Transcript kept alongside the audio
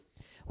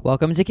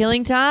Welcome to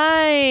Killing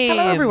Time.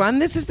 Hello, everyone.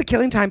 This is the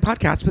Killing Time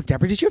podcast with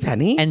Deborah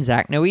DiGiovanni. And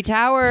Zach Noe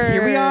Towers.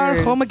 Here we are,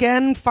 home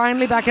again,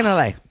 finally back in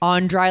LA.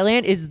 On dry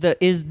land. Is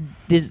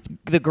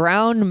the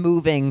ground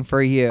moving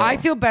for you? I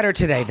feel better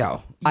today,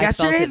 though. I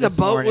Yesterday, felt it the this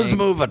boat morning. was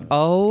moving.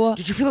 Oh.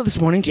 Did you feel it this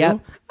morning, too?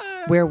 Yep.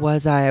 Where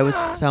was I? I was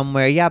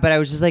somewhere. Yeah, but I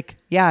was just like,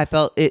 I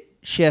felt it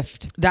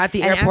shift. At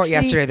the airport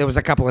yesterday, there was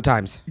a couple of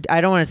times. I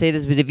don't want to say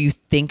this, but if you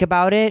think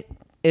about it,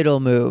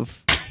 it'll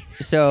move.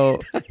 So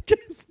I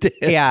just did.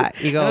 Yeah,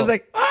 you go. And I was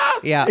like,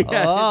 Yeah. It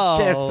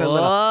shifts a little.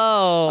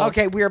 Oh.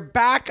 Okay, we're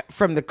back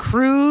from the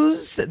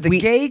cruise, the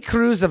gay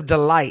cruise of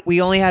delight.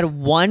 We only had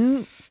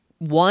one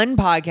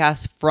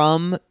podcast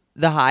from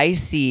the high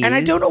seas. And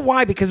I don't know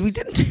why, because we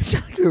didn't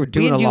sound like we were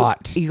doing a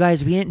lot. You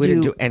guys, we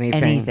didn't do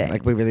anything.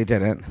 Like, we really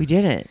didn't. We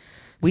didn't.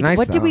 Nice,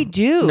 what did we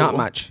do? Not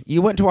much.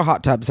 You went to a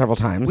hot tub several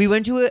times. We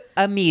went to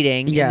a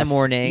meeting in the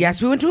morning.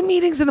 Yes, we went to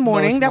meetings in the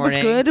morning. That was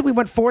good. We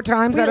went 4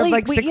 times out of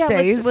 6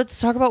 days. Let's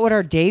talk about what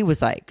our day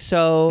was like.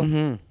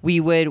 So we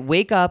would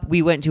wake up.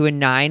 We went to a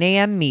 9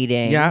 a.m.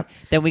 meeting. Yeah.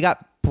 Then we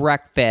got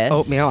breakfast.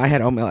 Oatmeal. I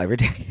had oatmeal every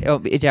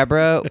day.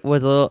 Deborah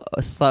was a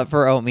slut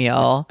for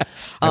oatmeal.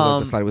 I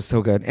was a slut. It was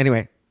so good.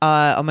 Anyway.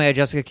 Oh my God,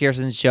 Jessica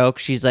Kirsten's joke.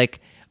 She's like,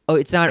 oh,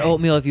 it's not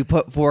oatmeal if you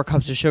put 4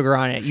 cups of sugar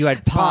on it. You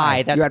had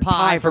pie. That's You had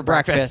pie for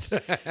breakfast.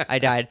 I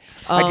died.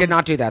 I did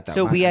not do that, though.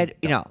 So we had,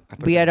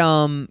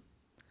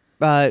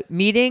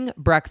 meeting,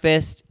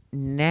 breakfast,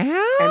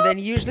 nap. And then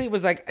usually it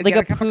was like a get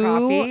a cup poo,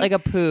 of coffee. like a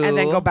poo. And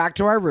then go back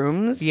to our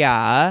rooms.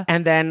 Yeah.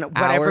 And then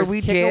whatever Hours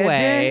we tick did.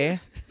 away.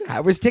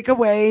 Hours tick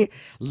away.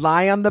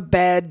 Lie on the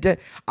bed.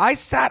 I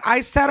sat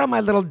on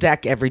my little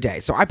deck every day.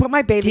 So I put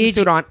my bathing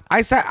suit on.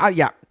 I sat,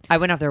 yeah. I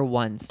went out there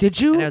once.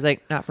 Did you? And I was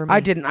like, not for me. I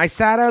didn't. I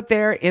sat out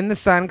there in the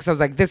sun because I was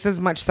like, this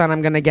is much sun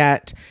I'm going to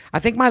get. I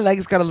think my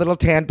legs got a little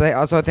tan, but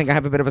I think I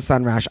have a bit of a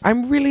sun rash.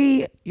 I'm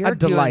really You're a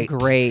delight. doing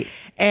great.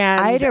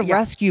 And I had a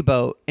rescue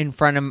boat in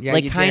front of,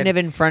 you kind did. of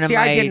in front of See,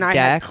 my I didn't. deck.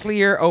 I had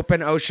clear,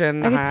 open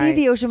ocean. I could see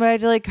the ocean, but I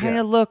had to kind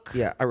of look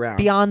around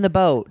beyond the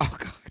boat. Oh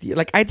God!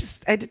 Like I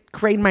did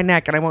crane my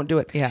neck, and I won't do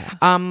it. Yeah.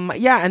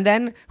 Yeah, and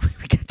then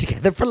we get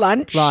together for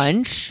lunch.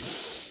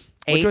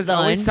 Which was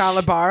always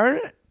salad bar.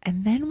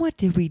 And then what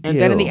did we do?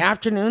 And then in the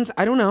afternoons,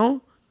 I don't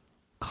know.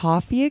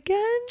 Coffee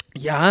again?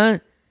 Yeah.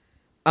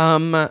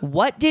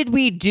 What did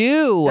we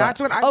do? That's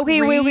what I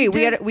Okay,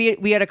 wait.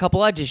 We had a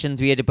couple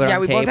auditions we had to put on tape. Yeah,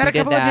 we both had a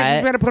couple of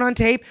auditions we had to put on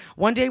tape.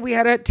 One day we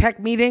had a tech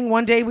meeting.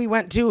 One day we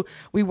walked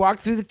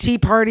through the tea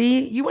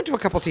party. You went to a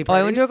couple tea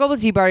parties. I went to a couple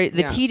tea parties.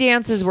 The tea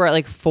dances were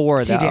at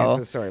 4 though. Tea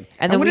dances, sorry.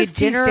 And then what we does had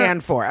tea dinner.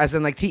 stand for? As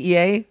in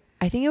TEA?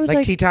 I think it was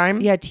like tea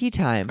time? Yeah, tea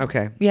time.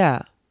 Okay.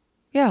 Yeah.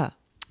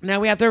 Now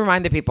we have to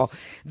remind the people.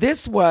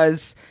 This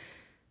was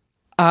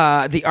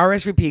the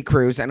RSVP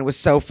cruise, and it was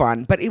so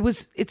fun. But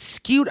it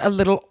skewed a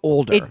little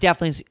older. It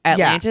definitely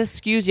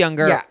Atlantis skews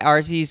younger. Yeah.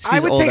 RSVP skews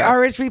I would older. say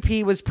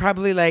RSVP was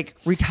probably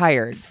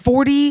retired.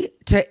 40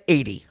 to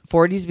 80.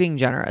 40's being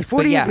generous.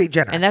 40 is being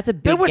generous. And that's a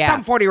big There was gap.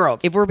 some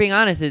 40-year-olds. If we're being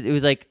honest, it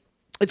was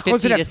it's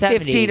closer to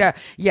 50 to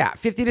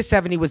 50 to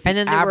 70 was the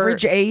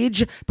average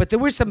age, but there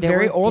were some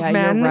very old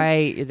men. You're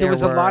right. There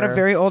was a lot of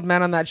very old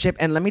men on that ship,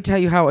 and let me tell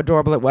you how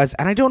adorable it was.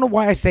 And I don't know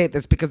why I say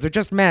this because they're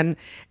just men,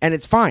 and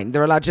it's fine.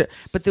 They're allowed to.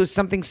 But there was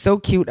something so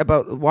cute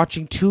about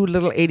watching 2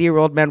 little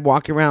 80-year-old men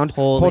walk around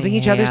holding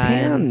each other's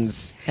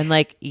hands and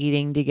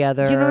eating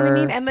together. You know what I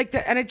mean? And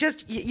and it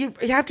just you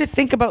have to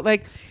think about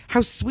how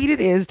sweet it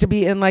is to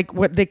be in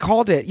what they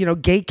called it,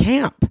 gay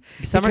camp,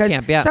 summer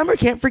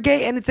camp for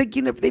gay, and it's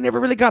they never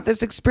really got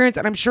this experience,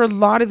 and I'm sure a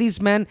lot of these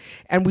men,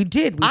 and we heard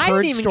didn't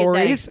even stories.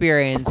 Get that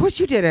experience. Of course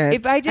you didn't.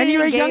 If I didn't, and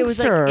you're a gay,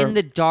 youngster. it was in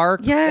the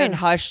dark and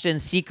hushed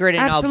and secret, and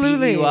Absolutely. I'll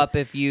beat you up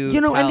if you.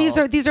 And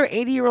tell. these are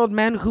 80-year-old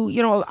men who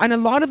and a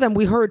lot of them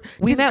we heard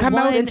didn't come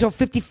out until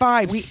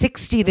 55,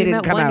 60. They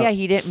didn't come out. Yeah,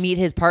 he didn't meet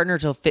his partner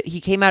till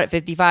he came out at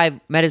 55,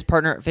 met his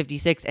partner at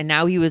 56, and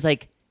now he was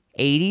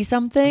 80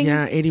 something.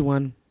 Yeah,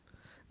 81.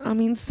 I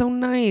mean, so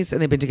nice.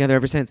 And they've been together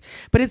ever since.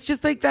 But it's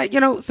just like that,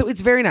 so it's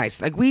very nice.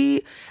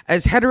 We,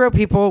 as hetero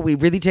people, we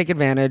really take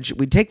advantage.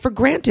 We take for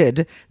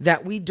granted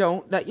that we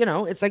don't,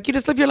 it's you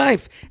just live your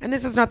life. And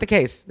this is not the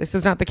case. This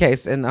is not the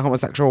case in the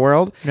homosexual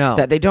world. No.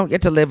 That they don't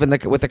get to live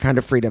with the kind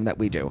of freedom that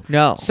we do.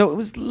 No. So it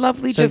was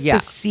lovely to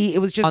see. It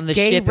was just on the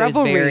gay ship,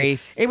 revelry.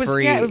 It was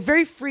free. It was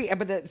very free.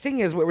 But the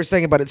thing is, what we're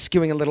saying about it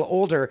skewing a little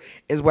older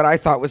is what I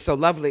thought was so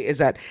lovely is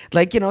that,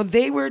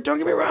 they were, don't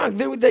get me wrong,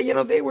 they were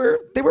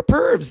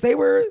pervs.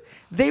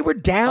 They were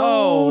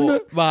down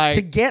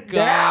to get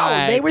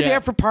down. They were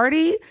there for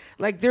party.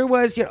 There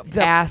was, the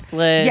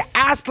assless. Yeah,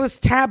 assless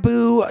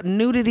taboo,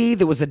 nudity.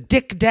 There was a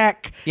dick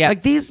deck. Yeah.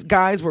 These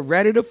guys were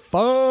ready to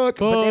fuck,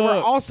 but they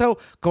were also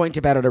going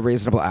to bed at a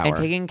reasonable hour. And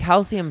taking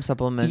calcium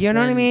supplements. You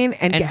know what I mean?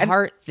 And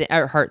heart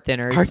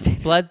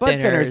thinners. Blood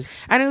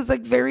thinners. And it was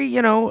very,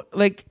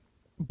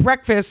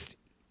 breakfast.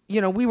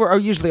 We were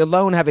usually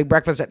alone having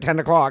breakfast at 10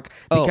 o'clock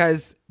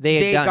because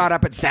they got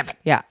up at 7.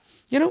 Yeah.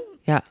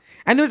 Yeah.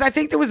 And I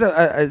think there was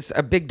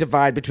a big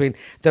divide between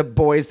the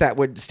boys that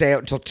would stay out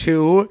until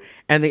 2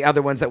 and the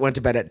other ones that went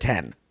to bed at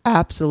 10.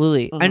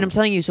 Absolutely. And I'm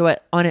telling you, so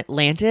on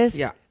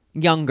Atlantis,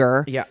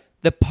 younger. Yeah.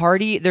 the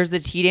party. There's the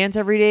tea dance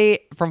every day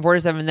from 4 to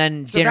 7, and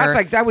then So dinner. that's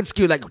like that would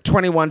skew like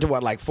 21 to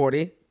what, like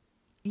 40?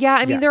 Yeah,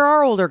 I mean Yeah. there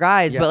are older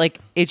guys, Yeah. but like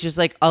it's just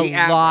like a The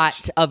average.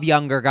 lot of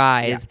younger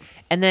guys.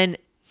 And then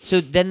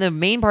then the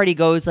main party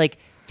goes like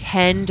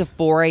 10 to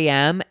 4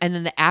 a.m. and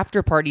then the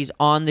after party's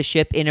on the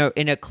ship in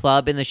a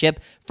club in the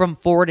ship from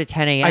 4 to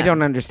 10 a.m. I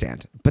don't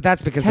understand, but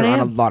that's because 10 they're on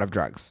a a.m.? lot of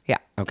drugs. Yeah.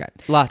 Okay.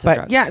 Lots of but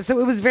drugs. yeah, so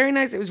it was very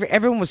nice.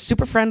 Everyone was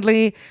super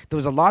friendly. There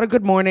was a lot of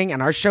good morning,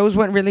 and our shows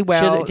went really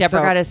well. Deborah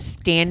so got a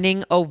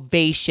standing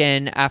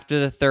ovation after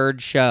the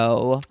third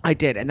show. I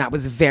did, and that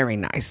was very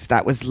nice.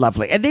 That was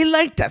lovely, and they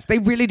liked us. They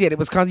really did. It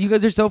was because you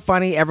guys are so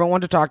funny. Everyone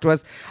wanted to talk to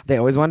us. They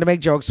always wanted to make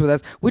jokes with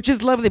us, which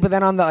is lovely. But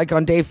then on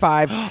day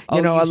 5, Oh, a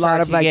you lot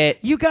start of to like,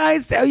 get- you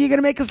guys, you're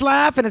gonna make us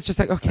laugh, and it's just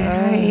like,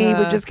 okay,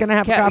 we're just gonna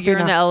have a coffee. You're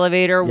in the now.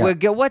 elevator.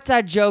 Yeah. What's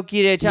that joke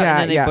you did tell? Yeah,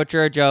 and then they yeah.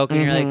 butcher a joke,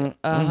 and you're like,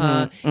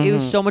 It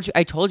was so much.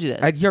 I told you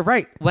this. You're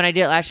right. When I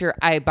did it last year,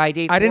 by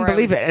day 4, I didn't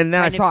believe was it, and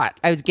then I kind of- saw it.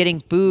 I was getting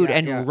food Yeah,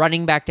 and yeah.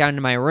 running back down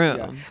to my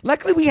room.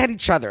 Luckily, we had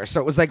each other,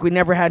 so it was like we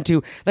never had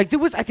to. Like there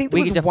was, I think there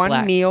We was could one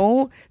deflect.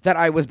 meal that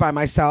I was by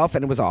myself,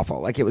 and it was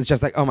awful. Like it was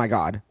just like, oh my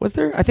god, was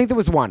there? I think there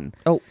was one.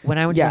 Oh, when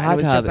I went to the and hot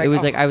tub, it was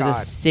oh like I was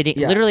God. a sitting,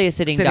 Yeah. literally a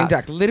sitting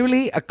duck.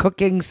 literally a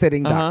cooking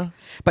sitting duck.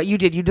 But you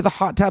did the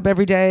hot tub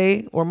every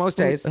day or most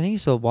days. I think you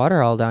spilled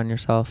water all down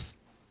yourself.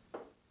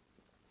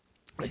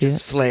 I See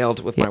just that?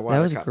 flailed with Yeah, my water.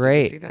 that was cup. Did you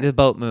great. see that? The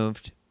boat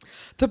moved.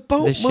 The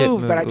boat The ship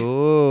moved, moved. but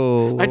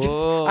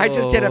I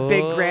just did a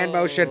big grand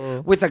Oh.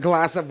 motion with a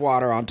glass of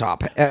water on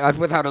top,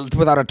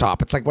 without a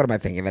top. It's like, what am I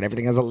thinking of?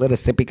 Everything has a little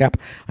sippy cup.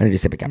 I need a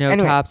sippy cup. No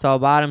Anyway. tops, all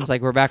bottoms.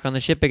 Like we're back on the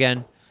ship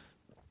again.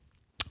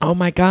 Oh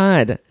my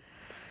god!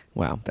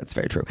 Wow, that's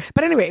very true.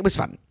 But anyway, it was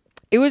fun.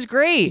 It was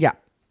great. Yeah,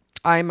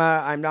 I'm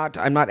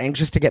not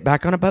anxious to get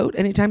back on a boat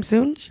anytime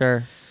soon.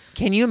 Sure.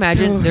 Can you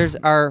imagine? So- There's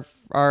our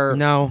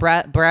No.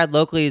 Brad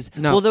Loakley's.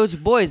 No. Well, those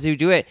boys who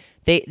do it,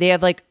 they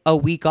have like a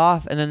week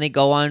off and then they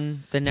go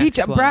on the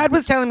next one. Brad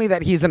was telling me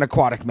that he's an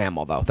aquatic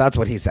mammal, though. That's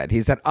what he said.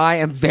 He said, I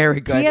am very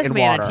good He has in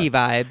manatee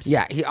water. vibes.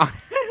 Yeah, he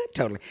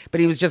totally.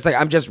 But he was just like,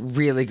 I'm just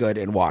really good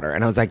in water,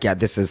 and I was like, yeah,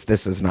 this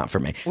is not for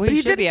me. Well, but he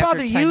it should be didn't after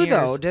bother 10 you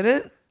though, years. did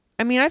it?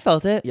 I mean, I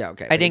felt it. Yeah,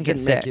 okay. I but didn't it get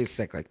didn't sick. make you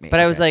sick like me. But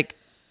I was Okay. like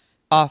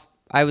off.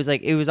 I was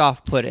like, it was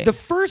off-putting. The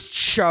first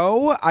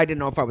show, I didn't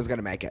know if I was going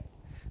to make it.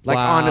 Like,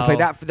 Wow. honestly,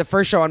 for the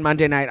first show on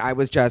Monday night, I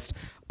was just,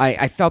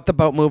 I felt the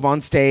boat move on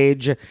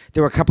stage.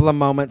 There were a couple of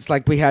moments,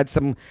 like we had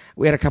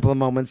a couple of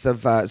moments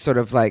of sort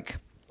of like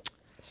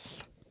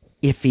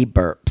iffy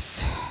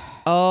burps.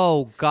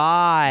 Oh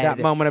God! That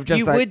moment of just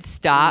you like, would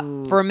stop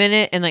for a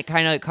minute and like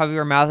kind of like cover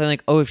your mouth and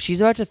like, oh, if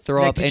she's about to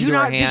throw up Did into you her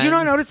not? hands. Did you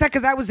not notice that?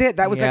 Because that was it.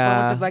 That was like Yeah.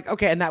 moments of like,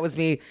 okay, and that was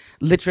me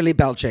literally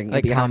belching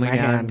Like behind my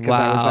calming down. hand because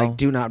I was Wow. like,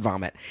 do not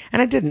vomit,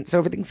 and I didn't. So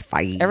everything's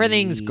fine.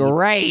 Everything's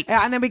great.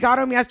 Yeah, and then we got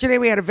home yesterday.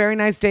 We had a very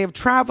nice day of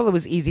travel. It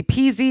was easy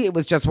peasy. It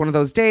was just one of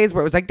those days where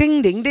it was like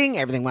ding, ding, ding.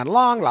 Everything went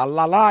along, la,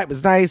 la, la. It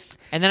was nice.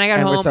 And then I got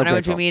And we're home so and I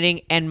went to a grateful.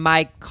 meeting and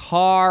my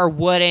car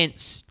wouldn't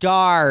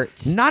start.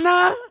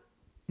 Nana.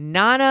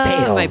 Nana,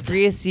 Failed. my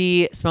Prius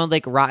C smelled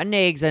like rotten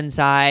eggs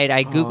inside.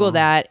 I Googled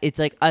that. It's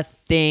like a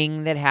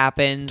thing that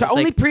happens. To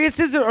only like,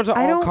 Priuses or to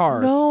I all don't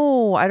cars?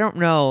 know. I don't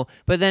know.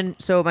 But then,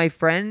 so my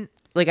friend,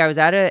 like I was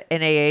at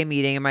an AA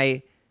meeting and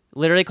I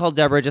literally called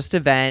Deborah just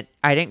to vent.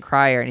 I didn't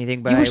cry or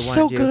anything, but You were I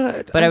so wanted to.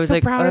 good. But I'm I was so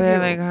like, proud of oh you.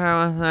 my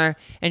God.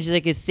 And she's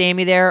like, is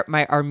Sammy there?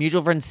 Our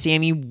mutual friend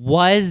Sammy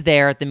was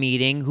there at the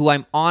meeting, who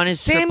I'm on his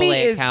Sammy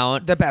AAA is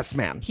account. the best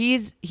man.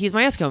 He's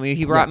my Eskimo.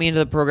 He brought me into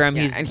the program.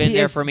 Yeah, He's and been he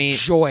there is for me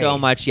joy. so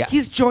much. Yes.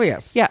 He's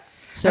joyous. Yeah.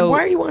 So and why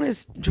are you on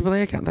his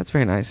AAA account? That's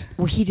very nice.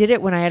 well, he did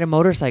it when I had a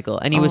motorcycle,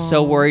 and he was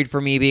so worried for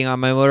me being on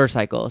my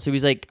motorcycle. So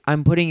he's like,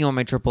 "I'm putting you on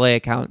my AAA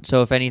account,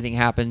 so if anything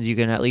happens, you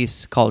can at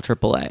least call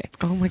AAA."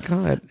 Oh my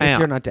god! I If know.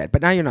 you're not dead,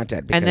 but now you're not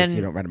dead because And then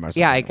you don't ride a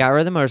motorcycle. yeah, I got rid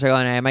of the motorcycle,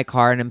 and I had my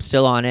car, and I'm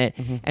still on it.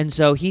 And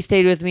so he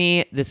stayed with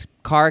me. This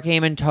car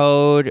came and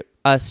towed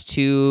us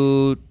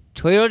to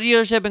Toyota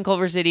dealership in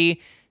Culver City.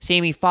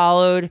 Sammy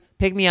followed,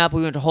 picked me up.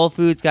 We went to Whole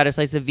Foods, got a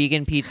slice of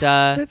vegan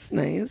pizza. That's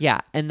nice.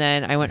 Yeah, and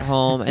then I went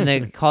home, and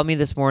they called me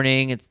this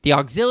morning. It's the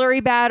auxiliary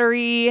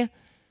battery,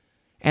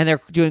 and they're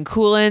doing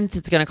coolants.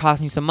 It's going to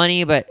cost me some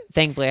money, but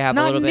thankfully I have a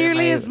Not little bit.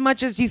 nearly of my, as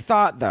much as you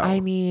thought, though. I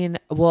mean,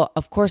 well,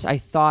 of course, I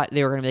thought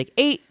they were going to be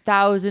like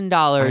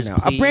 $8,000. I know.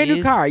 A brand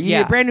new car. You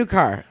need a brand new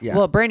car. Yeah.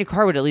 Well, a brand new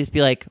car would at least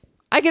be like,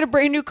 I get a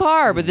brand new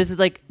car. But this is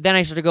like, then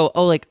I start to go,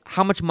 oh, like,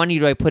 how much money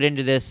do I put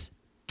into this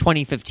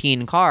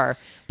 2015 car?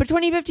 But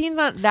 2015 is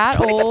not that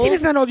 2015 old.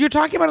 is not old. You're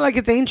talking about it like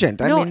it's ancient.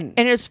 No, I mean,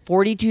 and it's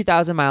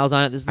 42,000 miles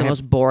on it. This is the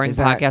most boring is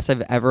that- podcast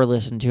I've ever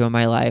listened to in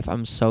my life.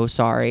 I'm so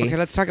sorry. okay,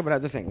 let's talk about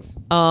other things.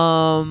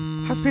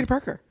 Um, How's Peter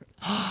Parker?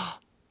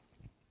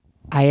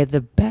 I had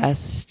the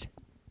best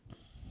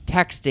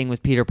texting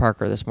with Peter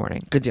Parker this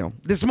morning. Good deal.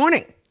 This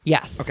morning.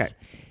 Yes. Okay.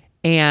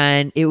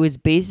 And it was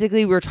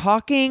basically we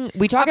talk every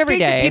Update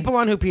day. the people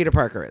on who Peter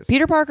Parker is.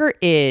 Peter Parker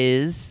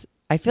is,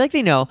 I feel like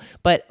they know,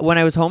 but when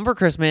I was home for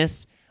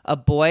Christmas, a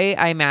boy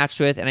I matched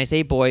with, and I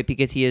say boy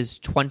because he is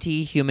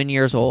 20 human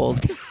years old.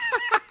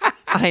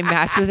 I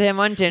matched with him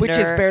on Tinder. Which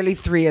is barely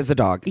 3 as a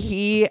dog.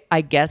 He,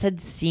 I guess,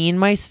 had seen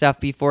my stuff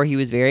before. He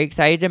was very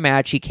excited to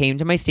match. He came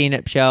to my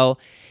stand-up show.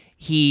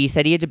 He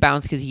said he had to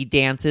bounce because he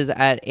dances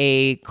at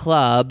a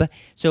club.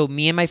 So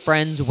me and my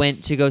friends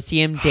went to go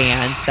see him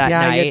dance that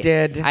night. Yeah, you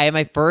did. I had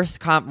my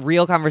first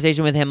real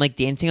conversation with him, like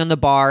dancing on the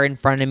bar in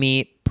front of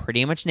me,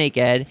 pretty much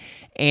naked.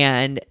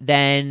 And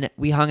then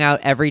we hung out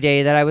every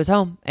day that I was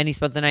home. And he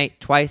spent the night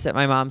twice at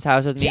my mom's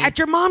house with me. Yeah, at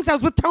your mom's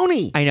house with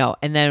Tony. I know.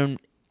 And then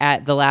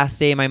at the last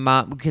day, my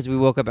mom, because we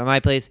woke up at my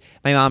place,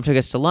 my mom took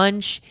us to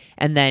lunch.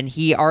 And then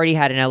he already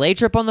had an LA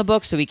trip on the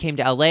book. So we came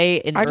to LA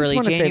in early just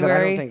want to say that I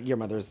January. don't think your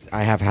mother's...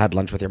 I have had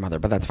lunch with your mother,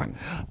 but that's fine.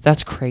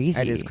 That's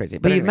crazy. It is crazy.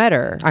 But you've anyway. met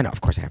her. I know,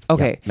 of course I have.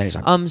 Okay. Yeah, many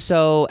times.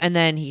 So, and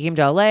then he came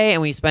to LA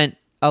and we spent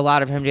a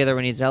lot of time together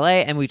when he's in LA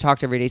and we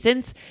talked every day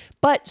since.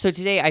 But so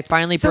today I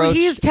finally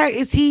broached.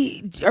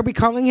 So are we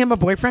calling him a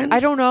boyfriend? I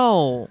don't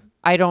know.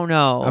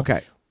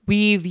 Okay.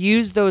 We've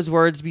used those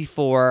words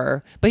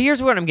before, but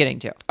here's what I'm getting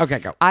to. Okay,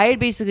 go.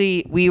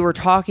 We were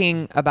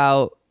talking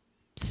about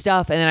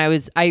stuff and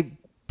then I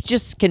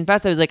just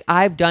confessed, I was like,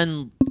 I've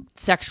done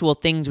sexual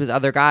things with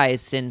other guys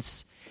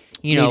since,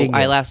 Meeting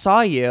I you. last saw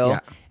you. Yeah.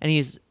 And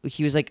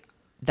he was like,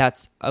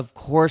 that's of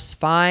course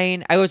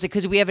fine. I was like,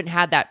 because we haven't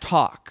had that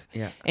talk.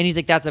 Yeah. And he's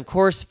like, that's of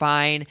course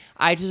fine.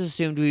 I just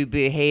assumed we would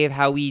behave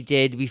how we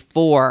did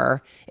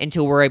before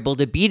until we're able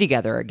to be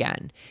together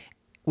again.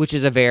 Which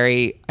is a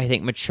very, I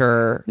think,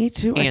 mature Me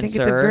too. answer. I think it's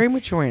a very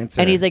mature answer.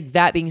 And he's like,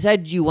 that being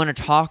said, do you want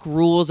to talk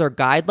rules or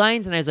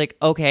guidelines? And I was like,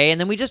 okay. And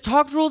then we just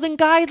talked rules and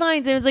guidelines.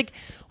 And it was like,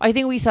 I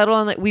think we settled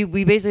on, like, we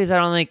basically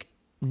settled on, like,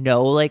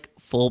 no, like,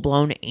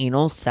 full-blown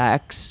anal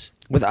sex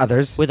with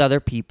others. with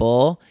other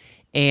people.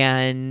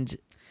 And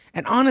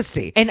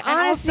honesty. And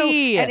also,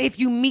 honesty. and if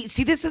you meet,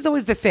 see, this is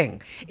always the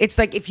thing. It's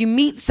like if you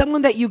meet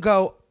someone that you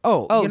go,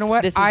 oh, you know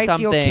what? this is I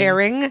feel something.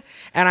 caring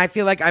and I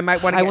feel like I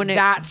might want to. wouldn't-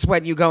 That's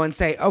when you go and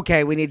say,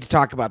 okay, we need to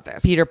talk about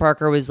this. Peter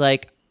Parker was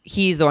like,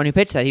 he's the one who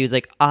pitched that. He was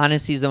like,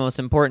 honesty is the most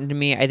important to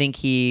me. I think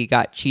he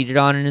got cheated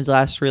on in his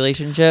last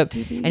relationship.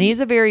 And he's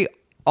a very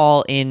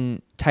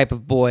all-in type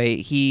of boy.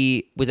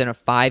 He was in a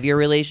 5-year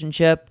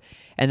relationship,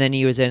 and then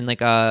he was in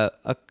like a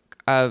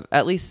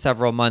at least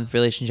several month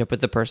relationship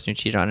with the person who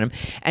cheated on him.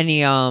 And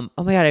he, oh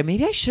my God,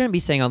 maybe I shouldn't be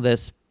saying all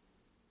this.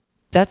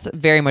 That's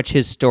very much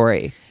his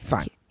story.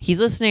 Fine. He's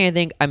listening. I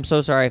think. I'm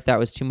so sorry if that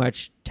was too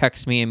much.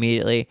 Text me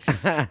immediately,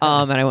 and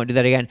I won't do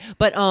that again.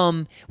 But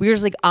we were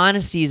just like,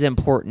 honesty is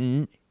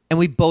important, and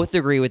we both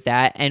agree with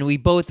that. And we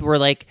both were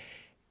like,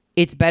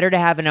 it's better to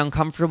have an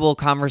uncomfortable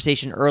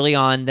conversation early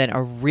on than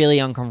a really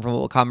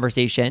uncomfortable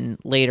conversation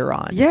later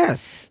on.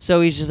 Yes. So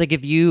he's just like,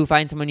 if you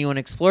find someone you want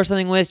to explore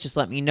something with, just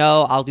let me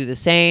know. I'll do the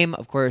same.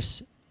 Of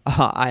course,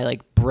 I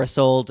like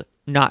bristled,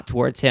 not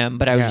towards him,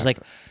 but I was just like,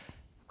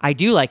 I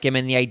do like him,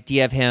 and the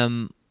idea of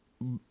him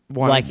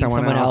liking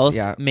someone else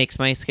makes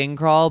my skin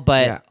crawl.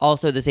 But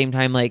also at the same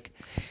time, like,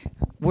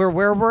 we're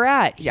where we're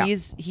at. Yeah.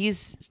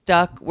 He's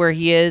stuck where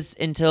he is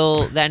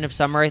until the end of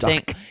summer. Stuck. I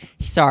think.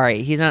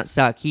 Sorry, he's not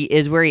stuck. He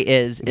is where he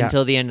is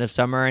until the end of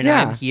summer, and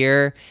I'm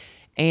here,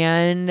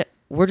 and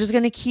we're just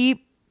gonna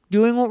keep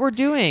doing what we're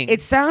doing.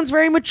 It sounds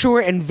very mature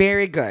and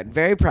very good.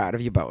 Very proud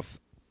of you both.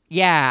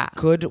 Yeah.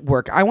 Good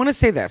work. I want to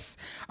say this.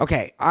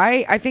 Okay,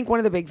 I think one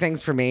of the big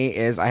things for me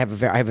is I have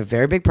a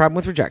very big problem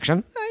with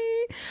rejection.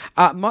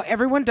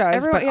 Everyone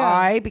does, but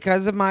I,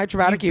 because of my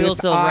traumatic You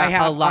youth, built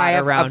a lot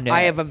around it.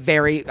 I have a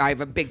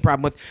big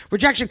problem with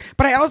rejection.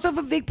 But I also have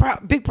a big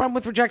problem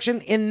with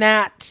rejection in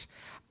that,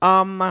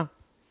 I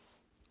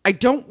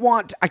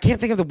can't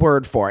think of the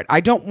word for it. I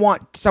don't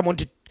want someone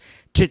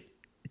to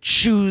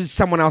choose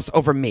someone else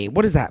over me.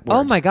 What is that word?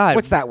 Oh my God.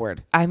 What's that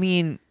word? I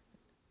mean,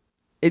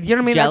 You know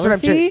what I mean? Jealousy?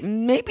 That's what I'm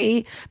saying.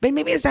 Maybe, but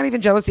maybe it's not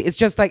even jealousy. It's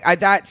just like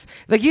that's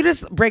like you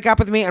just break up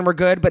with me and we're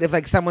good. But if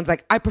like someone's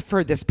like, I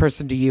prefer this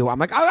person to you, I'm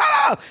like,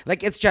 oh,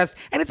 like it's just,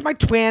 and it's my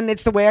twin.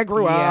 It's the way I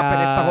grew up,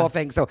 and it's the whole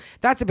thing. So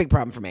that's a big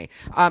problem for me.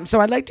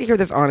 So I'd like to hear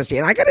this honesty,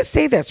 and I gotta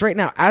say this right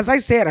now. As I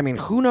say it, I mean,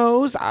 who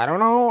knows? I don't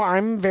know.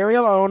 I'm very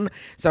alone,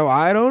 so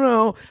I don't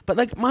know. But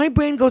like my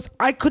brain goes,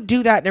 I could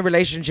do that in a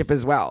relationship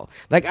as well.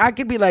 Like I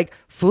could be like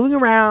fooling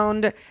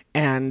around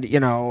and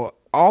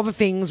all the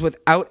things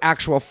without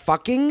actual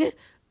fucking.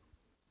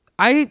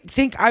 I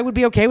think I would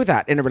be okay with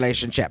that in a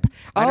relationship.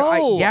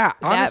 Honestly.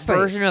 That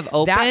version of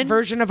open? That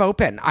version of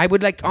open. I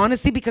would like,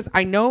 honestly, because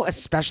I know,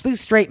 especially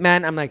straight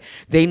men, I'm like,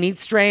 they need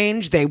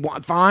strange, they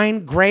want,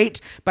 fine, great.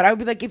 But I would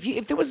be like,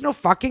 if there was no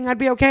fucking, I'd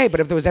be okay. But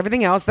if there was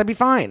everything else, that'd be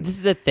fine. This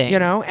is the thing.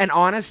 And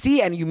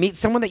honesty, and you meet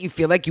someone that you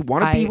feel like you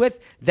want to be with,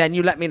 then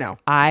you let me know.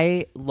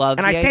 I love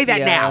And I say that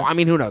now. I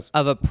mean, who knows?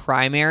 Of a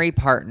primary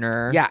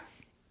partner. Yeah.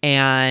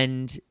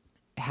 And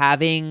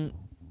having,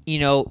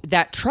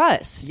 that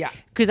trust. Yeah.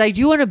 Because I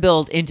do want to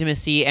build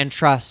intimacy and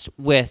trust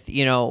with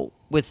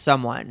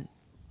someone.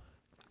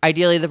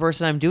 Ideally, the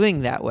person I'm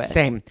doing that with.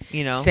 Same.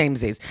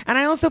 Samesies. And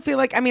I also feel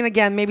like, I mean,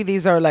 again, maybe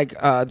these are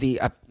like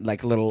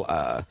like little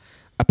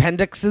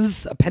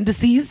appendices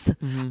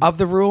of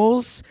the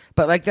rules.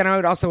 But like, then I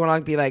would also want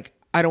to be like,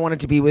 I don't want it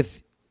to be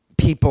with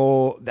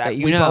people that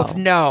you we know. both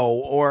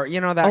know, or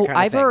that kind of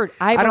I've thing. heard.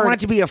 I don't heard want it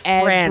to be a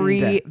friend.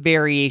 Every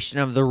variation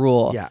of the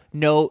rule. Yeah.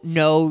 No.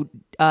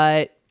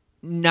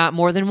 Not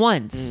more than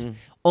once.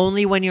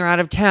 Only when you're out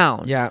of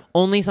town. Yeah.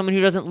 Only someone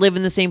who doesn't live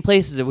in the same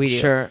places that we do.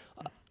 Sure.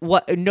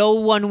 What? No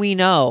one we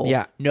know.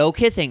 Yeah. No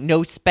kissing.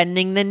 No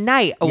spending the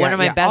night. One of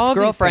my yeah, all best these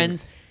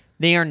girlfriends. things.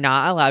 They are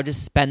not allowed to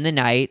spend the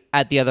night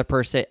at the other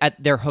person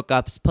at their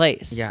hookup's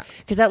place. Yeah.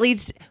 Because that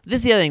leads. This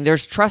is the other thing.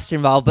 There's trust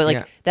involved, but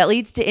Yeah. that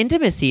leads to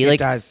intimacy. It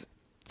does.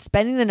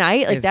 Spending the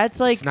night. Is That's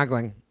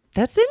snuggling.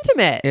 That's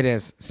intimate. It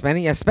is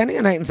spending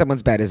a night in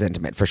someone's bed is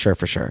intimate for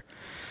sure.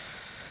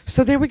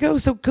 So there we go.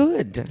 So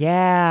good.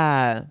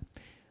 Yeah.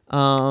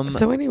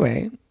 So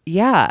anyway,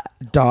 Yeah.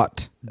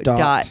 dot.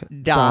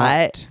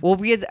 Well,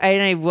 because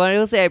I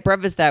will say I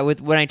preface that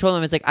with when I told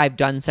them it's like I've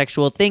done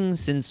sexual things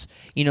since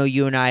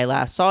you and I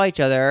last saw each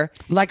other,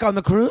 Like on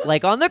the cruise.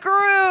 like on the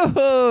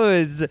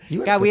cruise. You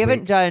had a God, good we haven't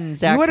week. done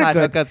Zach's You had a hot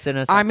good- hookups in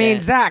a second. I mean,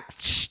 Zach.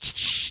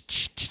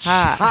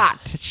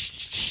 Hot.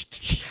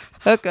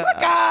 hookup.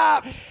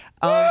 Hookups.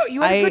 Woo,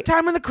 you had a good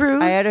time on the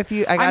cruise. I had a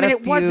few. I got mean, a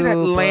it wasn't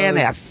few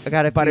Atlantis. I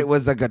got a but few it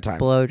was a good time.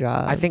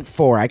 blowjobs. I think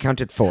 4. I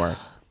counted 4,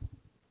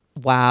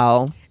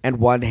 Wow. and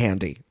 1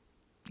 handy.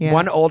 Yeah.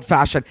 1 old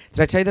fashioned.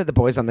 Did I tell you that the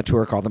boys on the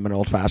tour call them an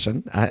old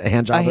fashioned? A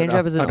hand job. A hand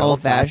job is an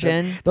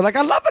old-fashioned? They're like,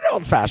 I love an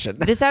old fashioned.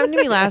 This actually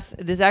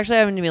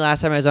happened to me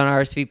last time I was on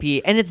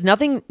RSVP, and it's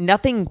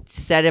nothing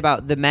said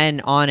about the men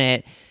on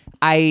it.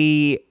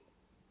 I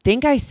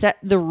think I set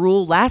the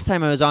rule last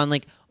time I was on,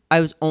 like I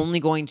was only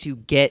going to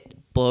get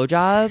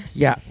blowjobs.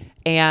 Yeah.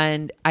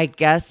 And I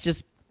guess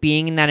just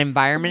being in that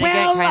environment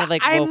again kind of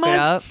like I woke must it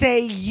up.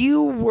 say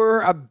you were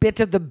a bit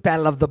of the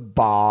belle of the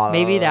ball.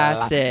 Maybe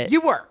that's it.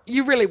 You were.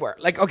 You really were.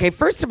 Like, okay,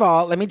 first of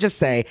all, let me just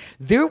say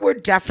there were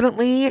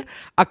definitely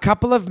a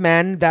couple of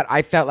men that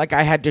I felt like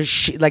I had to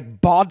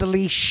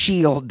bodily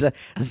shield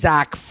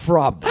Zach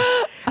from.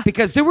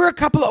 Because there were a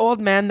couple of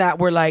old men that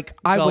were like,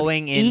 I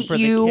Going would in eat for the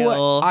you.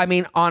 kill. I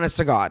mean, honest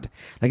to God.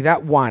 Like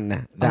that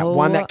one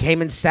that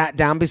came and sat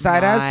down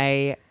beside us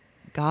My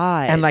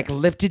God. and like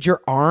lifted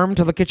your arm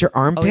to look at your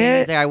armpit. oh, yeah,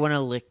 he's like, I want to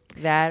lick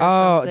that. Or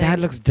Oh, something. that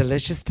looks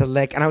delicious to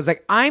lick. And I was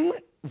like, I'm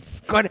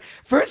good.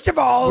 First of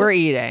all, We're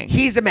eating.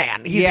 He's a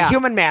man. He's Yeah. a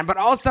human man, but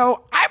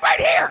also I'm right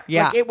here.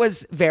 Yeah. Like, it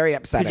was very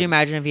upsetting. Could you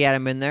imagine if he had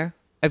him in there?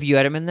 If you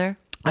had him in there?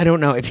 I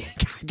don't know if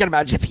I can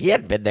imagine if he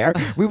had been there,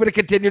 we would have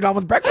continued on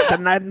with breakfast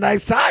and had a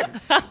nice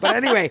time. But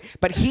anyway,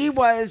 but he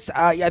was,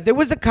 there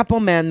was a couple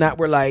men that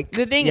were like,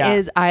 The thing yeah.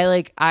 is,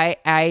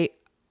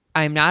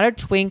 I'm not a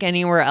twink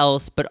anywhere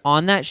else, but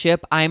on that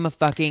ship, I'm a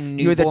fucking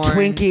newborn. You're the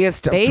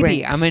twinkiest of baby.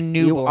 twinks. I'm a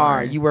newborn. You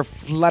are. You were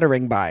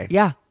fluttering by.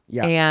 Yeah.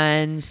 Yeah.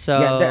 And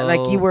so, Yeah,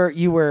 like you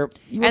were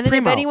And then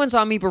primo. if anyone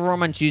saw me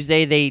perform on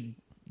Tuesday, they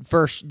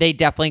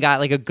definitely got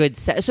like a good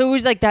set. So it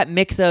was like that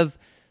mix of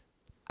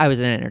I was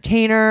an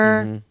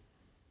entertainer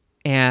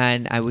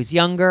and I was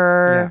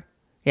younger.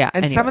 Yeah.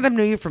 And anyway. some of them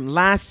knew you from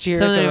last year.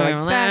 Some of so them they're knew like,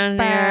 from "Zach's last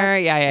back." year.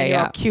 Yeah, And you're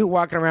yeah. all cute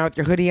walking around with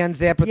your hoodie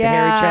unzipped with the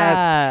hairy Yeah.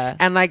 chest.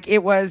 And like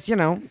it was,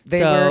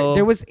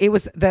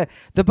 the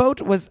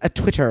boat was a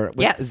Twitter with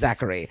Yes.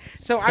 Zachary.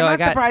 So So I'm I not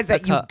got surprised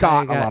that you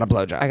got a lot of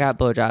blowjobs. I got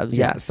blowjobs.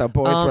 Yeah, Yeah. so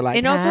boys were like,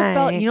 and also "Hi."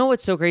 felt. You know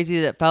what's so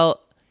crazy? That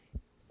felt.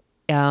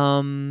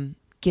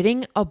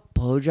 Getting a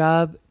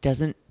blowjob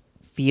doesn't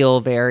feel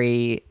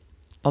very.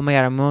 Oh my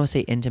God! I'm gonna say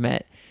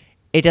intimate.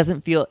 It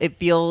doesn't feel. It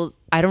feels.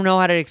 I don't know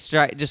how to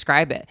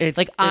describe it. It's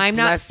I'm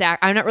not. less-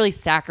 I'm not really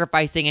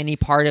sacrificing any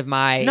part of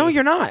my. No,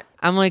 you're not.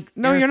 I'm like.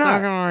 No, you're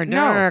not. sucking my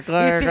No, dick,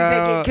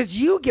 like, because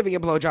you giving a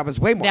blowjob is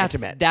way more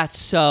intimate. That's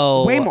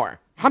so. Way more.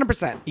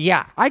 100%.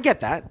 Yeah. I get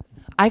that.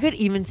 I could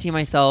even see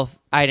myself.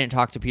 I didn't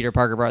talk to Peter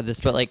Parker about this,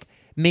 but like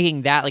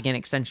making that like an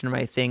extension of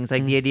my things,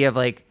 like the idea of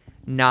like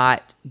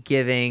not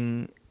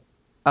giving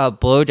a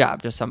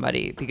blowjob to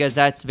somebody because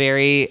that's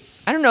very.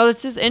 I don't know.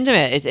 It's just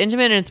intimate. It's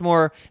intimate and it's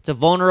more. It's a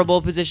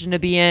vulnerable position to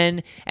be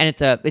in, and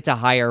it's a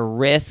higher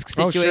risk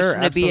Oh, situation sure,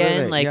 to be in.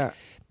 absolutely, Like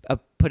yeah.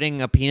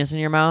 putting a penis in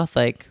your mouth,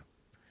 like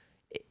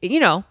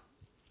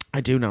I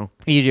do know.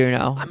 you do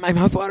know. My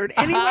mouth watered.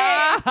 Anyway,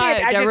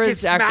 I Deborah's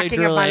just actually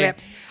smacking up my drooling.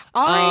 lips.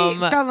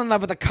 I fell in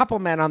love with a couple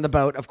men on the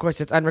boat. Of course,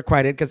 it's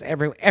unrequited because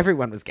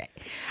everyone was gay.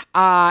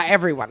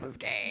 Everyone was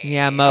gay.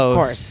 Yeah, Of most.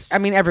 course. I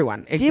mean,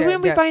 everyone.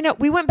 Didn't we find out?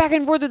 We went back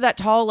and forth with that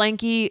tall,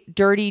 lanky,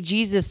 dirty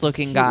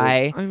Jesus-looking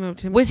guy. I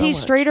loved him Was so he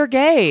much. straight or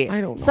gay?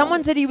 I don't know.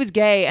 Someone said he was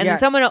gay, and Yeah.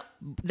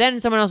 then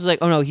someone else was like,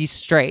 "Oh no, he's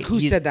straight." Who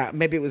said that?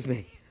 Maybe it was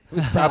me. It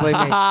was probably me.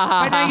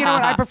 But no, you know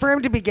what? I prefer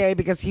him to be gay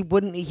because he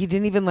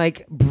didn't even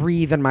like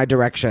breathe in my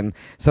direction.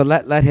 So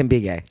let him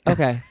be gay.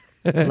 Okay,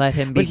 let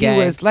him be But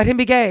gay. let him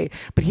be gay.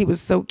 But he was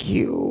so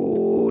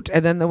cute.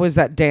 And then there was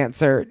that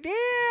dancer.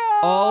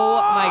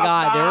 Oh my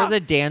God! There was a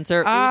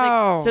dancer. It was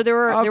Oh. like, so there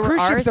were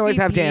Cruise ships always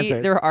have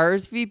dancers. There were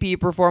RSVP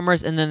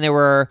performers, and then there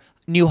were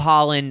New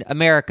Holland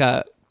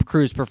America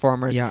cruise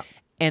performers. Yeah.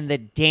 And the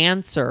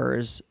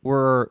dancers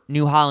were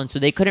New Holland, so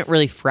they couldn't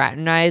really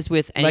fraternize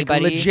with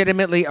anybody. Like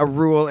legitimately a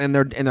rule in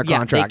their Yeah,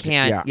 contract. they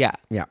can't. Yeah.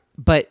 Yeah.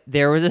 But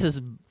there was this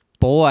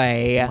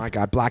boy. Oh my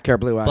God, black hair,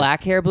 blue eyes.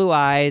 Black hair, blue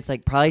eyes,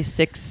 like probably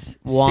 6'1".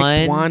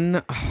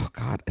 6'1". Oh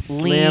God,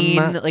 slim,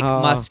 lean, like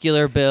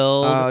muscular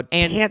build.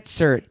 and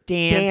dancer,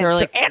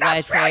 like and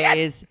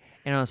Australian.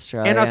 An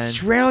Australian. An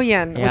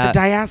Australian with a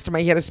diastema.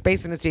 He had a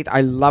space in his teeth.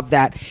 I love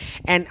that.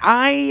 And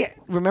I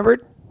remember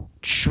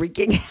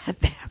shrieking at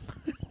them.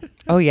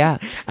 Oh, yeah.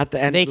 At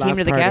the end, they came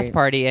to the cast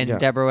party, and Yeah.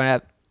 Deborah went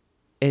up.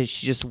 And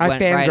she just went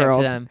right up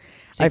fangirled. to them.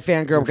 I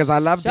fangirl because I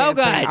love so dancing.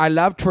 good. I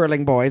love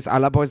twirling boys. I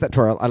love boys that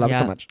twirl. I love it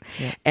so much.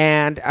 Yeah.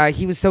 And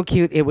he was so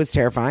cute. It was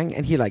terrifying.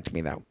 And he liked me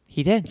though.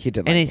 He did. He did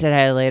and like he me. said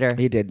hi later.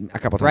 He did a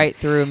couple times. Right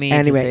through me.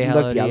 Anyway, to say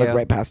hello looked to you.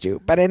 right past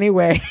you. But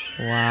anyway.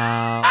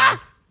 Wow.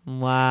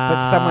 Wow.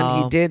 But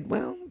someone he did.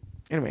 Well,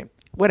 anyway,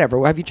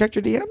 whatever. Have you checked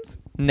your DMs?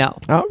 No.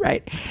 All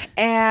right.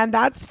 And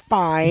that's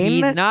fine.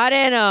 He's not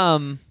in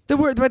them.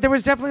 But there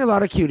was definitely a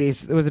lot of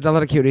cuties. There was a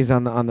lot of cuties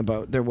on the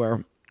boat. There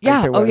were.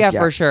 Yeah. There Oh, was, yeah,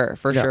 for sure.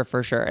 For Yeah. sure.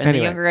 For sure. And Anyway.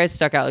 the younger guys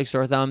stuck out like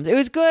sore thumbs. It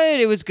was good.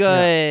 It was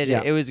good.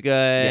 Yeah. It was good.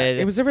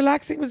 Yeah, it was a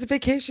relaxing. It was a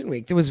vacation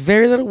week. There was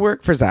very little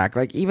work for Zach.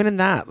 Like even in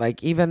that,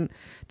 like even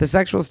the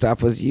sexual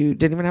stuff was you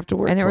didn't even have to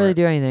work. I didn't for really it.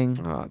 do anything.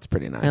 Oh, it's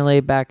pretty nice. I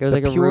laid back. It was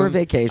It's like a pure room,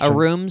 vacation. A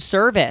room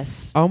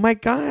service. Oh my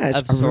gosh,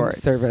 Of a room sorts.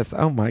 service.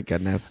 Oh my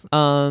goodness.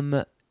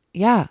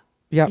 Yeah.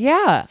 Yep.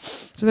 Yeah.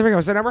 So there we go.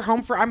 So now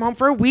I'm home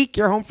for a week.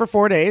 You're home for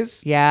 4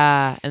 days.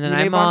 Yeah. And then You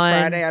I'm leave on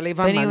Friday, I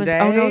leave on if anyone's-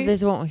 Monday. Oh, no,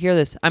 this won't hear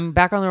this. I'm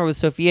back on the road with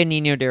Sofia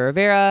Nino de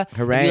Rivera.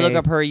 Hooray. If you look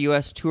up her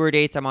U.S. tour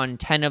dates, I'm on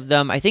 10 of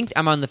them. I think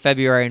I'm on the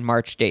February and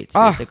March dates,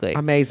 Oh, basically.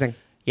 amazing.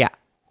 Yeah.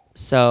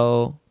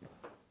 So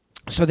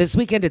So this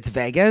weekend it's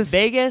Vegas,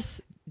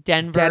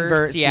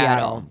 Denver,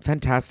 Seattle.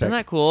 Fantastic. Isn't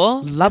that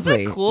cool? Lovely.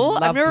 Isn't that cool?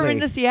 I've never Lovely.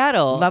 been to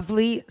Seattle.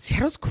 Lovely.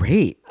 Seattle's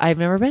great. I've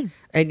never been.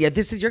 And yeah,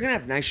 you're gonna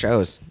have nice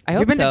shows. I Have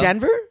hope you been so. to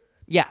Denver?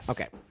 Yes.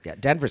 Okay. Yeah,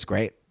 Denver's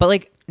great. But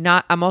like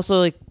not I'm also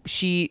like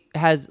she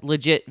has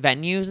legit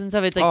venues and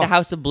stuff. It's like the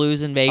House of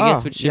Blues in Vegas,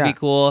 Oh, which should yeah. be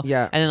cool.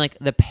 Yeah. And then like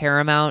the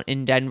Paramount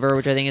in Denver,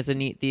 which I think is a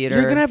neat theater.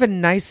 You're gonna have a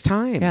nice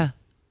time. Yeah.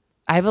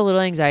 I have a little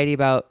anxiety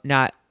about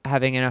not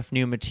having enough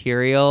new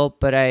material,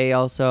 but I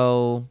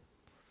also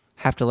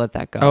have to let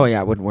that go. Oh yeah,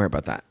 I wouldn't worry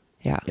about that.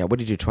 Yeah. Yeah. What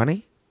did you do?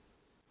 20?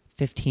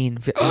 15.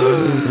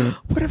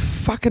 What a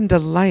fucking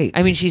delight.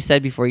 I mean, she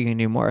said before you can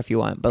do more if you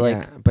want, but like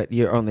yeah, but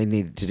you only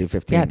needed to do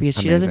 15. yeah, because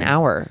she does an Amazing.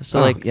 hour. So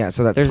Oh, like yeah,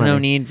 so that's there's no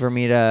plenty. need for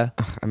me to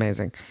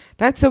Amazing.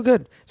 That's so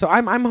good. So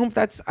I'm home.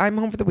 I'm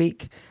home for the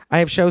week. I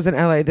have shows in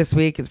LA this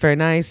week. It's very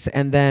nice.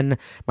 And then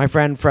my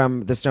friend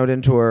from the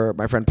Snowden tour,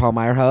 my friend Paul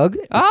Meyerhug,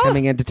 is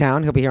coming into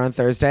town. He'll be here on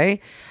Thursday.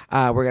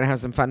 We're gonna have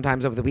some fun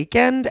times over the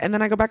weekend, and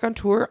then I go back on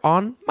tour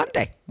on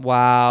Monday.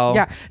 Wow.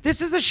 Yeah,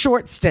 this is a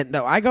short stint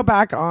though. I go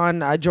back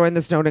on join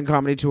the Snowden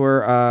comedy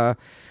tour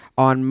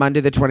on Monday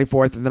the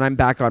 24th, and then I'm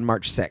back on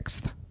March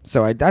 6th.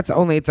 So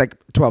it's like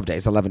 12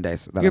 days, 11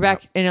 days. that You're I'm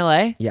back out. in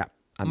LA? Yeah,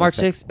 on the March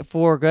 6th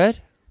for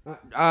good?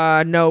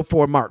 No,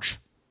 for March,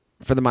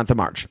 for the month of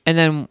March. And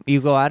then you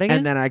go out again?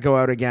 And then I go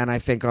out again, I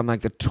think, on like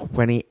the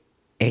 28th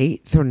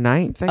or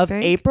 9th, I of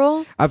think.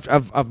 April?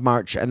 Of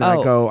March. And then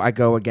Oh. I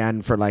go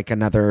again for like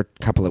another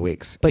couple of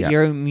weeks. But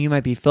yeah. you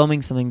might be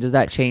filming something. Does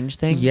that change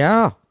things?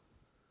 Yeah.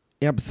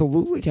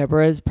 Absolutely.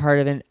 Deborah is part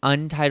of an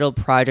untitled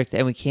project,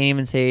 and we can't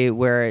even say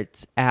where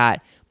it's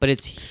at, but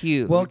it's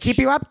huge. We'll keep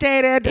you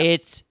updated.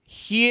 It's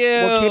huge.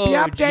 We'll keep you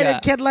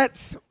updated,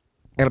 kidlets.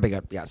 It'll be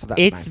good. Yeah, so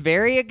that's It's nice.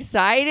 very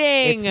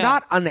exciting. It's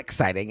not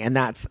unexciting, and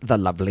that's the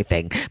lovely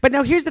thing. But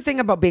now here's the thing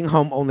about being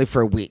home only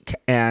for a week,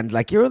 and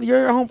like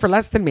you're home for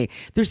less than me.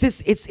 There's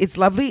this. It's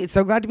lovely. It's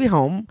so glad to be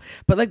home,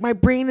 but like my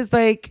brain is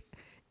like.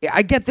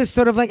 I get this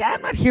sort of like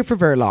I'm not here for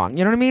very long.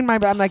 You know what I mean?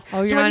 I'm like, Oh,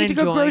 you're do I not need to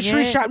go enjoying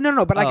grocery it? shop?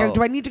 No. But like, Oh.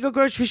 do I need to go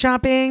grocery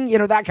shopping? You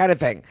know, that kind of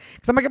thing.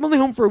 Because I'm like, I'm only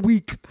home for a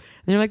week,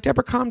 and you're like,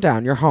 Deborah, calm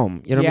down. You're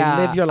home. You know, what I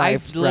mean? Live your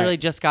life. I literally Right.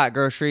 just got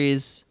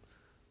groceries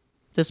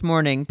this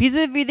morning. Because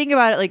if you think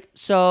about it, like,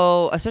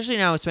 so especially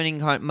now spending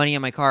money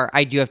on my car,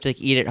 I do have to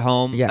like eat at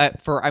home. Yeah.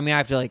 I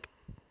have to like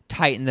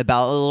tighten the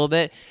belt a little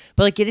bit.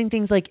 But like getting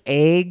things like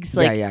eggs,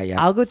 like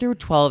Yeah. I'll go through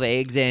 12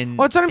 eggs in.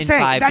 Well, that's what I'm in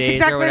saying. 5 That's days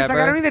exactly or what it's like. I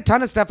whatever. don't need a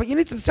ton of stuff, but you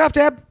need some stuff,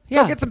 Deb.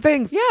 Yeah. Go get some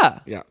things. Yeah.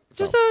 Yeah.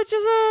 Just So,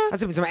 a.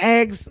 that's some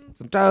eggs,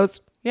 some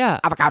toast,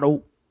 Yeah.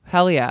 avocado.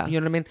 Hell yeah. You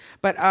know what I mean?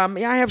 But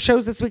yeah, I have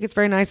shows this week. It's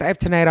very nice. I have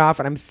tonight off,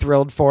 and I'm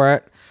thrilled for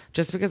it.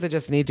 Just because I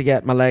just need to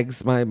get my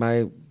legs, my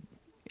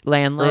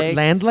Land legs.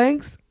 land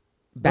legs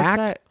What's back.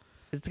 that?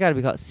 It's got to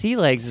be called sea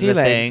legs. Sea is a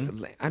legs.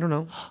 thing. I don't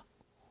know.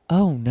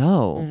 Oh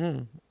no.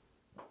 Mm-hmm.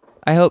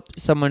 I hope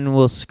someone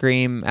will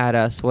scream at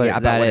us what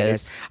about that what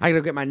is. I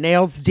gotta get my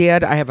nails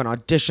did. I have an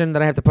audition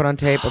that I have to put on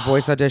tape, a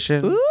voice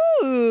audition.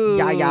 Ooh.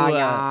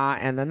 Yeah,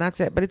 and then that's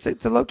it. But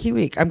it's a low key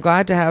week. I'm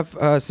glad to have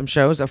some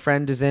shows. A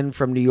friend is in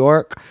from New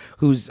York,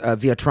 who's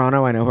via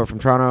Toronto. I know her from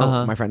Toronto.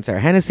 Uh-huh. My friend Sarah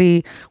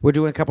Hennessy. We're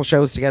doing a couple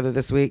shows together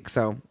this week,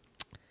 so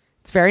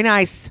it's very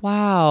nice.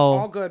 Wow.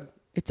 All good.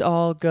 It's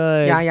all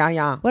good.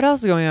 Yeah. What else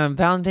is going on?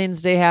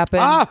 Valentine's Day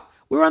happened.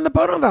 We were on the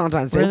boat on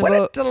Valentine's We're Day. on the What a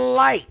boat.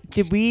 delight!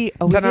 Did we?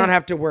 To not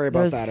have to worry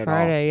about that at all.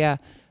 Friday, yeah.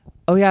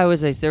 Oh yeah, it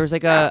was nice. There was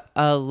like a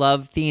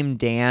love themed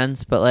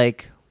dance, but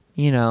like,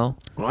 you know.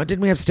 Well,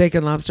 didn't we have steak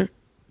and lobster?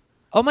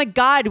 Oh my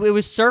God, it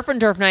was surf and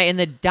turf night in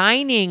the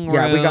dining room.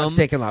 Yeah, we got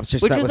steak and lobster,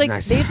 so which that was was like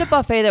nice. they had the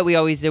buffet that we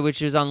always did,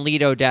 which was on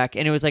Lido Deck,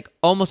 and it was like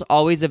almost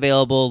always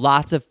available,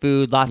 lots of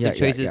food, lots of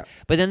choices. Yeah.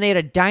 But then they had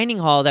a dining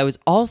hall that was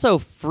also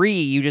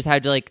free. You just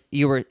had to like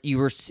you were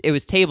it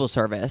was table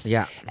service.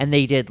 Yeah. and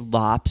they did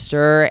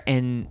lobster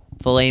and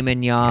filet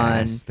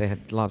mignon. Yes, they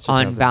had lobster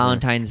on tails and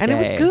Valentine's and it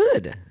was Day.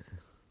 good.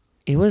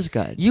 It was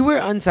good. You were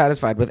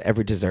unsatisfied with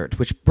every dessert,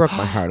 which broke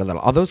my heart a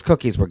little. All those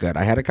cookies were good.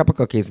 I had a couple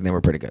cookies and they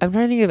were pretty good. I'm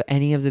trying to think of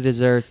any of the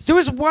desserts. There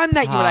was one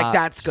that you were like, Tops.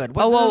 "That's good."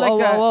 Oh, Wasn't whoa,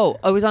 there like whoa,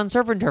 whoa! It was on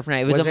surf and turf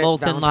night. It was a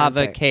molten Valentine's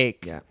lava Day?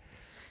 cake. Yeah,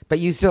 but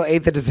you still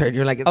ate the dessert.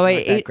 You're like, "It's Oh, not I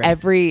that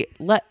ate great."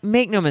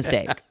 make no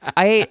mistake.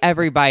 I ate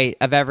every bite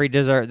of every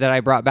dessert that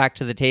I brought back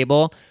to the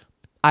table.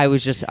 I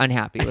was just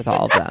unhappy with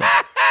all of them.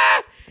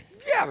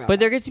 Yeah, But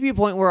there gets to be a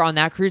point where on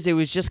that cruise, it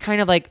was just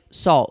kind of like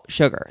salt,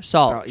 sugar,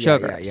 salt, yeah,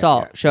 sugar, yeah, yeah,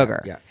 salt, yeah,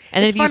 sugar. Yeah.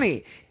 And it's then if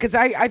funny because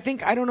I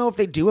think I don't know if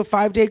they do a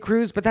 5-day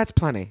cruise, but that's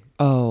plenty.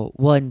 Oh,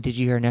 well, and did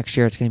you hear next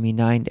year it's going to be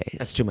 9 days?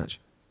 That's too much.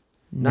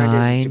 9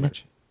 days is too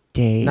much.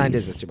 Days. 9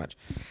 days is too much.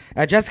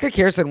 Jessica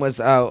Kirsten was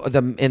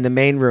in the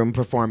main room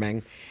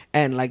performing,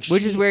 and like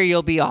Which is where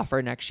you'll be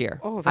offered next year.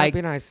 Oh, that'd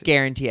be nice.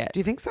 Guarantee it. Do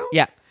you think so?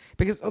 Yeah.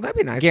 Because that'd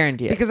be nice.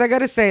 Guarantee it. Because I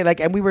gotta say, like,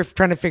 and we were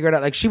trying to figure it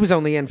out. Like, she was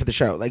only in for the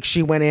show. Like,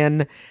 she went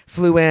in,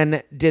 flew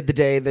in, did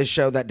the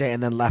show that day,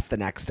 and then left the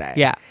next day.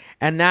 Yeah.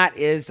 And that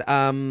is,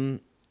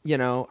 you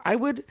know, I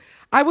would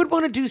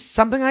want to do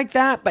something like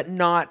that, but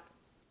not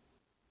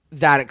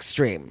that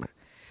extreme.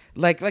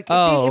 Like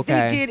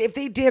if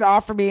they did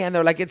offer me and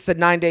they're like, it's the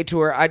 9-day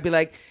tour, I'd be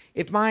like,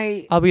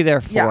 I'll be there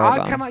for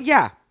I'll come on.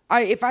 Yeah.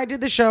 If I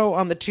did the show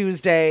on the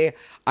Tuesday,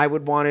 I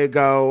would want to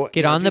go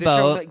Get on the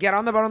boat. Get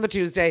on the boat on the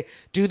Tuesday.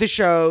 Do the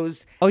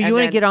shows. Oh, you want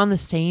to then- get on the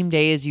same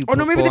day as you Oh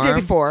no, maybe the day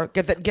perform? before.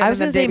 Get I was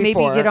going going to say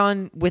maybe get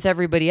on with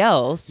everybody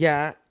else.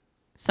 Yeah.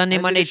 Sunday,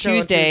 And do Monday, the show on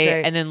Tuesday,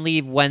 Tuesday. and then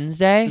leave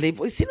Wednesday. Leave.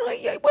 See, no,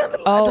 yeah, well, a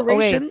little Oh,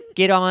 adoration. okay.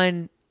 Get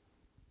on.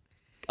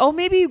 Oh,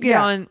 maybe you get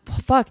Yeah. on.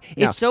 Fuck.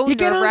 No. It's so you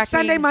get on nerve-wracking.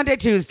 Sunday, Monday,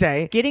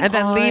 Tuesday, Getting and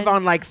then leave on-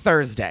 on like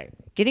Thursday.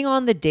 Getting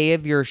on the day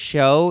of your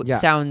show Yeah.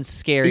 sounds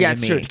scary Yeah, to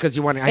it's me. true because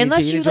you want to.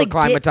 Unless you you need to like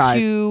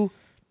acclimatize.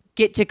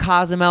 get to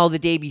Cozumel the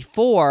day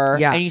before,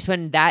 Yeah. and you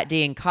spend that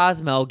day in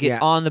Cozumel, get Yeah.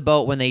 on the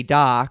boat when they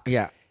dock,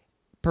 Yeah.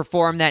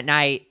 perform that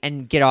night,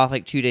 and get off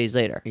like 2 days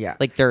later. Yeah,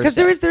 like Thursday.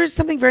 Because there is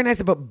something very nice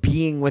about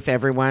being with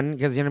everyone.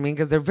 Because you know what I mean.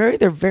 Because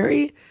they're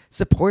very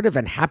supportive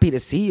and happy to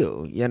see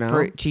you. You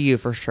know, to you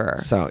for sure.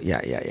 So yeah.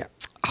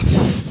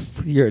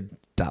 You're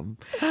dumb.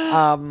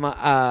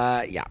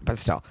 Yeah, but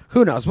still,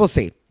 who knows? We'll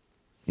see.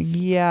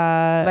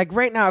 Yeah. Like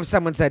right now, if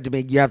someone said to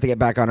me, "You have to get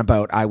back on a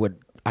boat," I would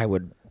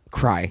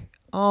cry.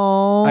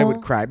 Oh, I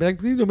would cry. Be like,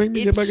 "Please don't make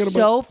me get back on a It's boat."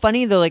 so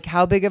funny though. Like,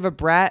 how big of a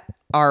brat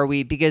are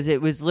we? Because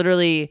it was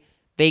literally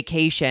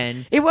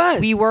vacation. It was.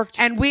 We worked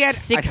and we had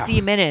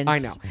 60 minutes.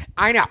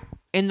 I know.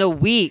 In the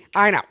week.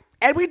 I know.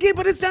 And we did,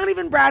 but it's not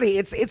even bratty.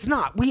 It's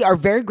not. We are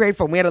very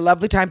grateful. And we had a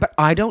lovely time, but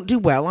I don't do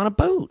well on a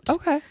boat.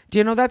 Okay. Do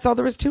you know that's all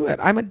there is to it?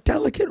 I'm a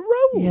delicate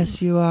rose.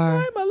 Yes, you are.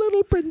 I'm a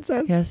little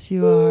princess. Yes,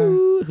 you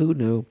Ooh, who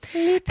knew?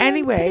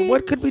 Anyway,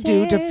 what could we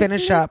do to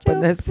finish up in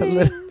this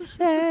little...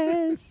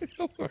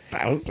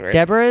 That was weird.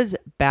 Deborah's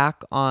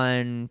back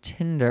on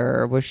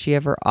Tinder. Was she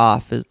ever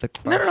off? Is the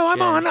question. No,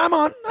 I'm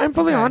on. I'm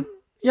fully Okay. on.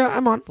 Yeah,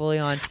 I'm on. Fully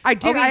on. I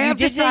did. I you have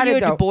did say decided, you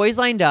had though. boys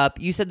lined up.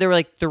 You said there were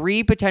like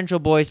 3 potential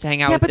boys to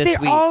hang out Yeah, with but this they're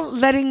week. all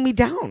letting me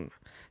down.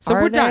 So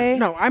Are we're they? done.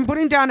 No, I'm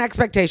putting down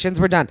expectations.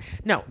 We're done.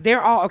 No,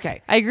 they're all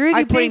okay. I agree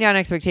with you putting think- down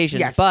expectations,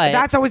 Yes, but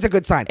that's always a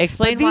good sign.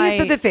 explain but why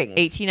these are the things.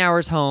 18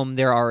 hours home,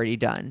 they're already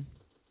done.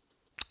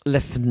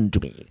 Listen to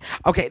me.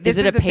 Okay, this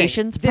Is it a the thing.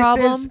 patience This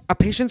problem? is a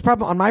patience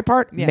problem on my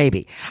part? Yeah.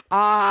 Maybe.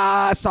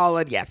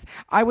 Solid, yes.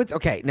 I would,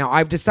 okay, now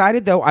I've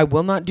decided though I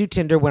will not do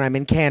Tinder when I'm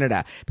in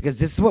Canada because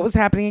this is what was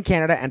happening in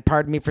Canada, and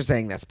pardon me for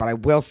saying this, but I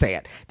will say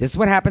it. This is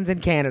what happens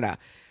in Canada.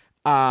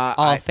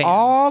 Fans.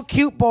 All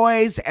cute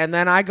boys, and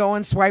then I go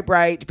and swipe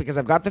right because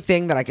I've got the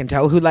thing that I can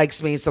tell who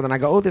likes me. So then I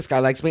go, oh, this guy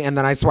likes me, and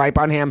then I swipe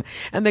on him,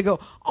 and they go,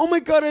 oh my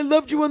god, I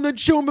loved you on that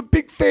show. I'm a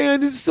big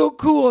fan. This is so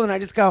cool. And I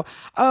just go,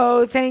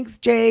 oh, thanks,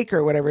 Jake,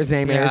 or whatever his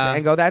name is, Yeah.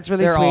 and go, that's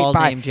really They're sweet. all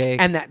Bye. named Jake.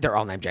 And they're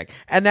all named Jake,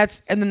 and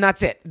then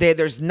that's it.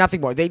 There's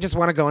nothing more. They just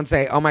want to go and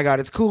say, oh my god,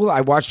 it's cool.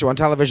 I watched you on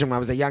television when I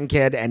was a young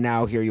kid, and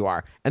now here you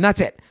are, and that's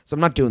it. So I'm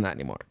not doing that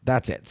anymore.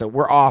 That's it. So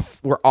we're off.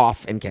 We're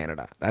off in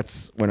Canada.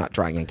 We're not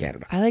trying in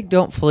Canada. I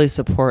don't fully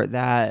support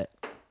that.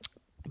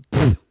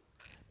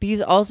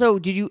 Because also,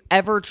 did you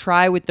ever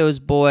try with those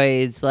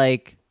boys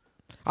like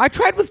I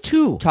tried with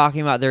 2.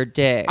 talking about their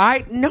dick?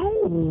 No.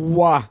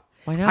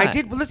 Why not? I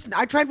did. Listen,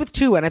 I tried with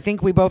 2, and I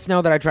think we both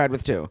know that I tried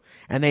with 2,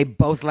 and they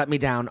both let me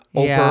down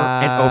over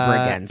and over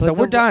again. So but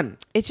we're done.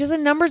 It's just a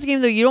numbers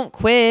game, though. You don't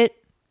quit.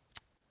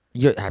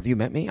 Have you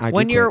met me? I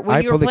When do you're quit. I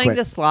when you were fully playing quit.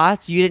 the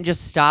slots, you didn't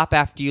just stop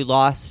after you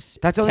lost.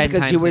 That's only 10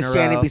 because you times were in a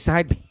standing row.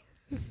 beside me.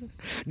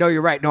 No,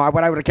 you're right. No,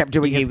 what I would have kept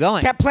doing You is keep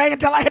going. kept playing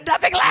until I had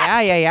nothing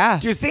left. Yeah.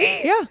 Do you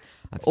see? Yeah.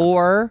 That's not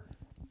Or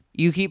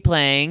you keep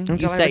playing. Until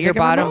you I set have your taken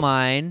them bottom off?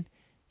 line.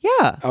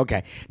 Yeah.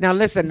 Okay. Now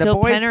listen, Until the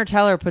boys. Penn or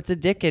Teller puts a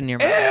dick in your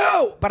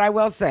mouth. Ew! But I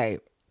will say,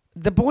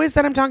 the boys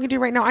that I'm talking to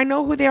right now, I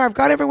know who they are. I've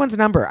got everyone's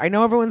number. I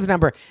know everyone's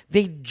number.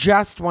 They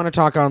just want to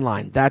talk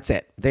online. That's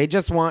it. They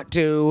just want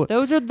to.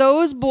 Those are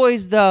those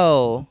boys,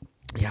 though.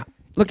 Yeah.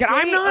 Look,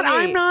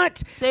 I'm not.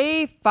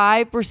 Say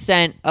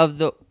 5% of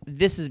the.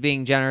 This is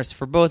being generous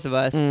for both of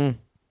us.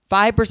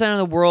 5% of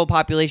the world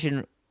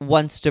population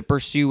wants to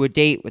pursue a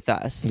date with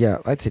us. Yeah,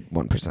 I'd say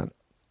 1%.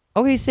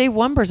 Okay, say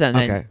 1% then.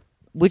 Okay.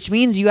 Which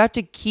means you have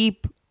to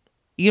keep.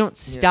 You don't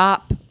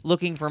stop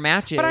looking for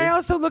matches. But I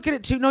also look at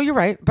it too. No, you're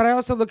right. But I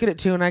also look at it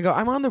too, and I go,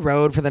 I'm on the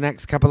road for the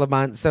next couple of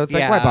months, so it's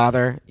like, why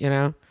bother? You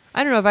know.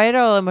 I don't know. If I had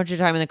a bunch of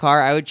time in the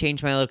car, I would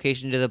change my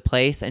location to the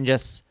place and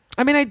just.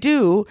 I mean, I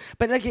do,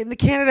 but like in the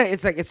Canada,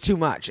 it's like it's too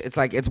much. It's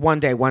like it's one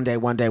day,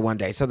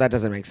 so that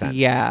doesn't make sense.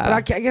 Yeah,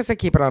 but I guess I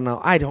keep it on.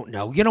 I don't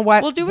know. You know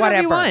what? Well, do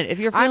whatever you want. If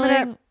you're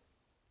feeling,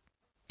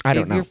 I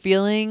don't know. If you're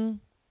feeling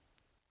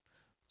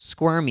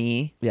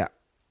squirmy, yeah,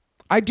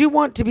 I do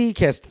want to be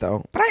kissed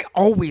though. But I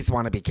always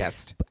want to be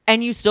kissed.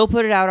 And you still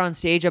put it out on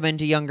stage. I'm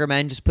into younger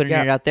men. Just putting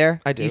it out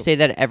there. I do. You say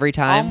that every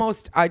time.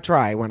 Almost. I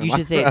try when you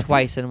should say it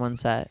twice in one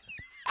set.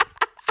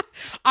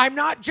 I'm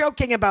not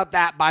joking about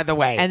that, by the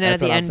way. And then at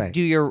the end,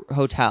 do your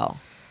hotel.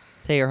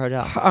 Say your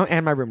hotel.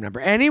 And my room number.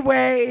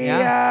 Anyway,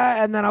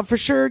 and then I'll for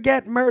sure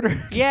get murdered.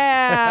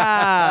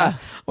 Yeah.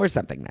 Or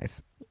something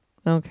nice.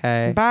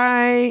 Okay.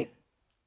 Bye.